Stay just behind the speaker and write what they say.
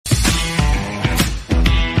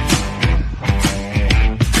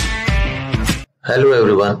Hello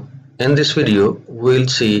everyone. In this video, we'll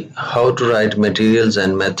see how to write materials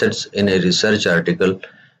and methods in a research article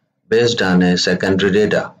based on a secondary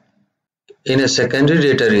data. In a secondary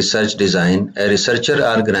data research design, a researcher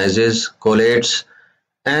organizes, collates,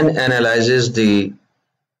 and analyzes the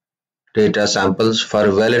data samples for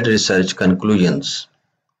valid research conclusions.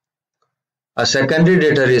 A secondary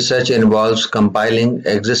data research involves compiling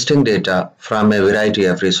existing data from a variety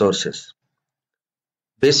of resources.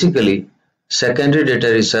 Basically, secondary data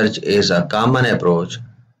research is a common approach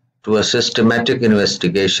to a systematic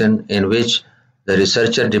investigation in which the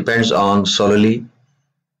researcher depends solely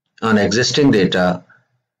on existing data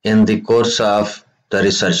in the course of the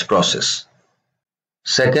research process.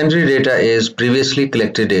 Secondary data is previously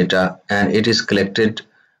collected data, and it is collected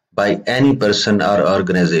by any person or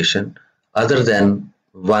organization other than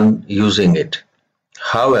one using it.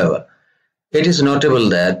 However, it is notable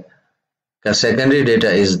that secondary data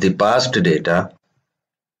is the past data.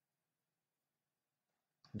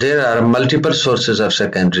 There are multiple sources of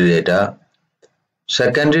secondary data.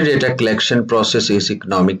 Secondary data collection process is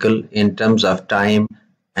economical in terms of time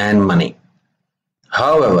and money.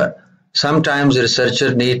 However, sometimes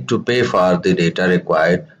researchers need to pay for the data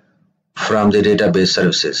required from the database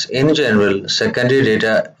services. In general, secondary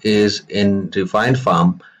data is in refined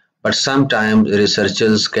form, but sometimes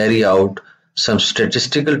researchers carry out some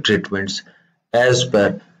statistical treatments as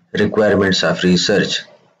per requirements of research.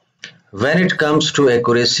 When it comes to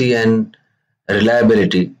accuracy and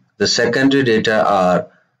reliability, the secondary data are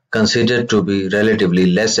considered to be relatively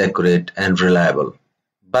less accurate and reliable,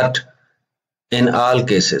 but not in all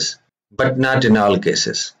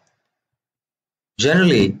cases.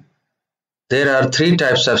 Generally, there are three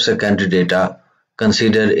types of secondary data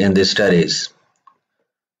considered in the studies: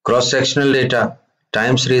 cross-sectional data,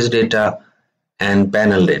 time series data, and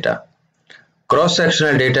panel data.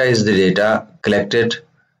 Cross-sectional data is the data collected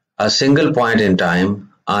a single point in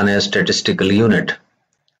time on a statistical unit,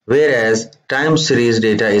 whereas time series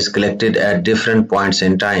data is collected at different points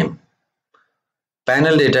in time.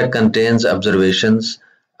 Panel data contains observations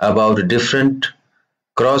about different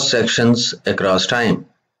cross-sections across time.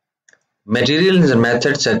 Materials and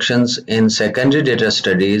method sections in secondary data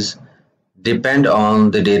studies depend on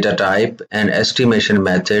the data type and estimation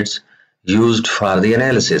methods used for the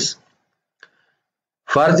analysis.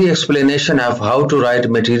 For the explanation of how to write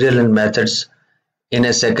material and methods in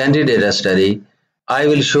a secondary data study, I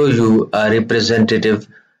will show you a representative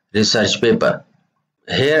research paper.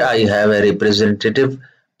 Here I have a representative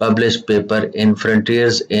published paper in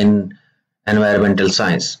Frontiers in Environmental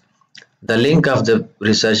Science. The link of the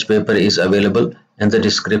research paper is available in the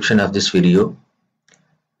description of this video.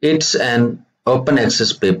 It's an open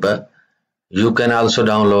access paper. You can also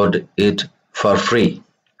download it for free.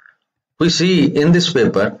 We see in this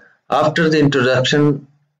paper, after the introduction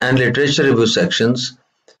and literature review sections,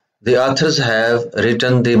 the authors have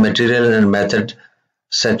written the material and method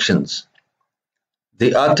sections.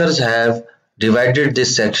 The authors have divided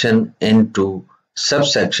this section into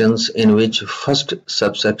subsections, in which first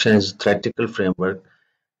subsection is theoretical framework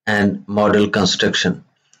and model construction.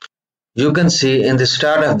 You can see in the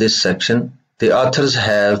start of this section, the authors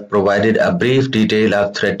have provided a brief detail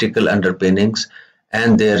of theoretical underpinnings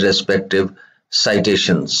and their respective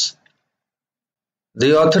citations.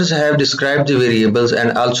 The authors have described the variables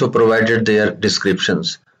and also provided their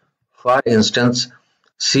descriptions. For instance,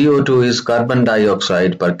 CO2 is carbon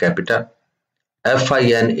dioxide per capita,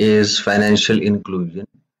 FIN is financial inclusion,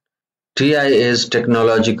 TI is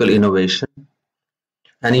technological innovation,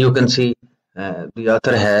 and you can see the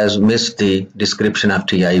author has missed the description of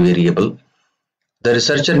TI variable. The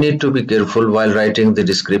researcher needs to be careful while writing the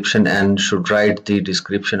description and should write the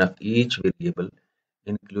description of each variable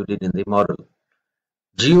included in the model.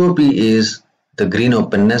 GOP is the green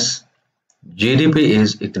openness, GDP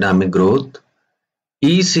is economic growth,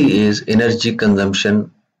 EC is energy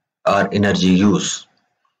consumption or energy use.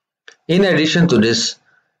 In addition to this,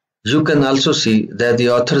 you can also see that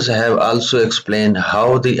the authors have also explained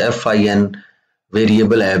how the FIN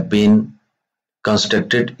variable have been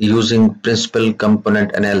constructed using principal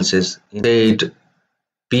component analysis, PCA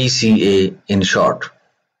in short.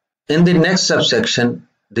 In the next subsection,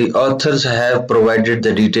 the authors have provided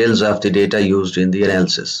the details of the data used in the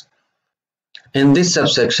analysis. In this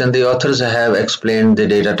subsection, the authors have explained the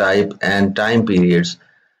data type and time periods,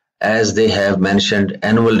 as they have mentioned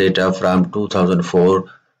annual data from 2004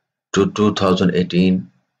 to 2018.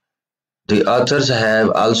 The authors have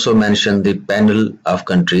also mentioned the panel of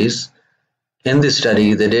countries. In this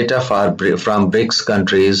study, the data from BRICS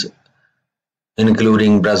countries,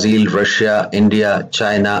 including Brazil, Russia, India,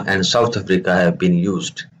 China, and South Africa, have been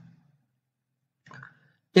used.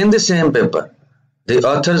 In the same paper, the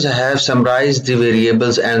authors have summarized the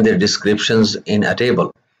variables and their descriptions in a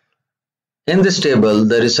table. In this table,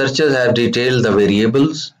 the researchers have detailed the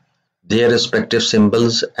variables, their respective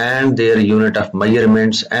symbols, and their unit of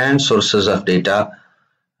measurements and sources of data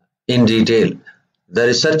in detail. The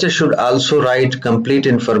researcher should also write complete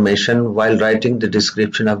information while writing the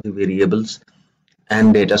description of the variables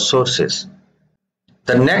and data sources.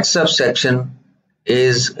 The next subsection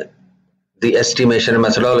is the estimation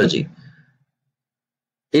methodology.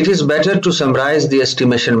 It is better to summarize the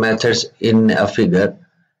estimation methods in a figure.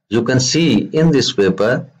 You can see in this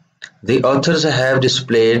paper, the authors have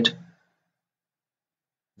displayed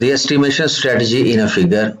the estimation strategy in a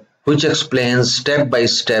figure, which explains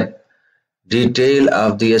step-by-step detail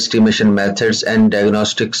of the estimation methods and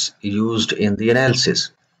diagnostics used in the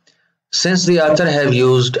analysis. Since the author have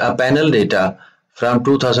used a panel data from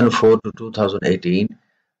 2004 to 2018,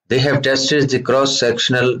 they have tested the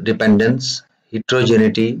cross-sectional dependence,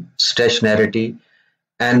 heterogeneity, stationarity,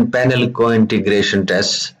 and panel co-integration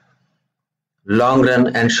tests,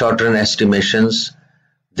 long-run and short-run estimations.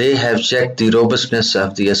 They have checked the robustness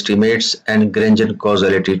of the estimates and Grange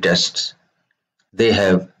causality tests they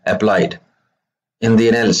have applied in the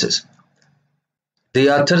analysis. The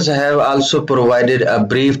authors have also provided a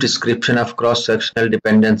brief description of cross-sectional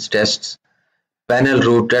dependence tests, panel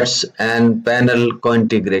root tests, and panel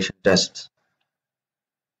co-integration tests.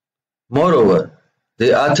 Moreover,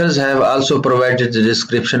 the authors have also provided the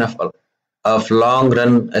description of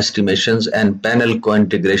long-run estimations and panel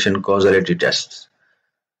co-integration causality tests.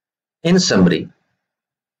 In summary,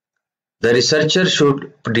 the researcher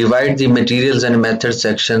should divide the materials and methods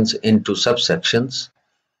sections into subsections.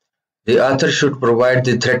 The author should provide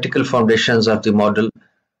the theoretical foundations of the model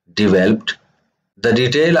developed. The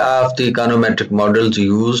detail of the econometric models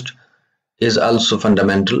used is also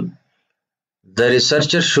fundamental. The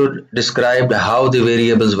researcher should describe how the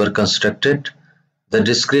variables were constructed. The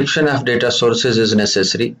description of data sources is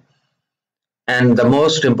necessary. And the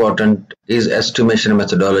most important is estimation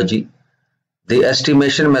methodology. The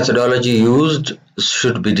estimation methodology used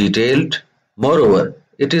should be detailed. Moreover,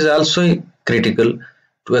 it is also critical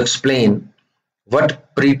to explain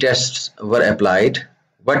what pre-tests were applied,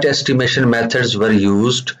 what estimation methods were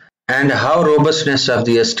used, and how robustness of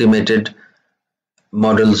the estimated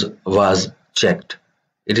models was checked.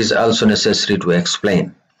 It is also necessary to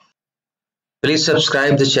explain. Please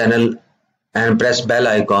subscribe the channel and press bell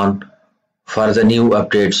icon for the new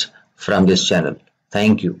updates from this channel.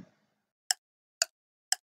 Thank you.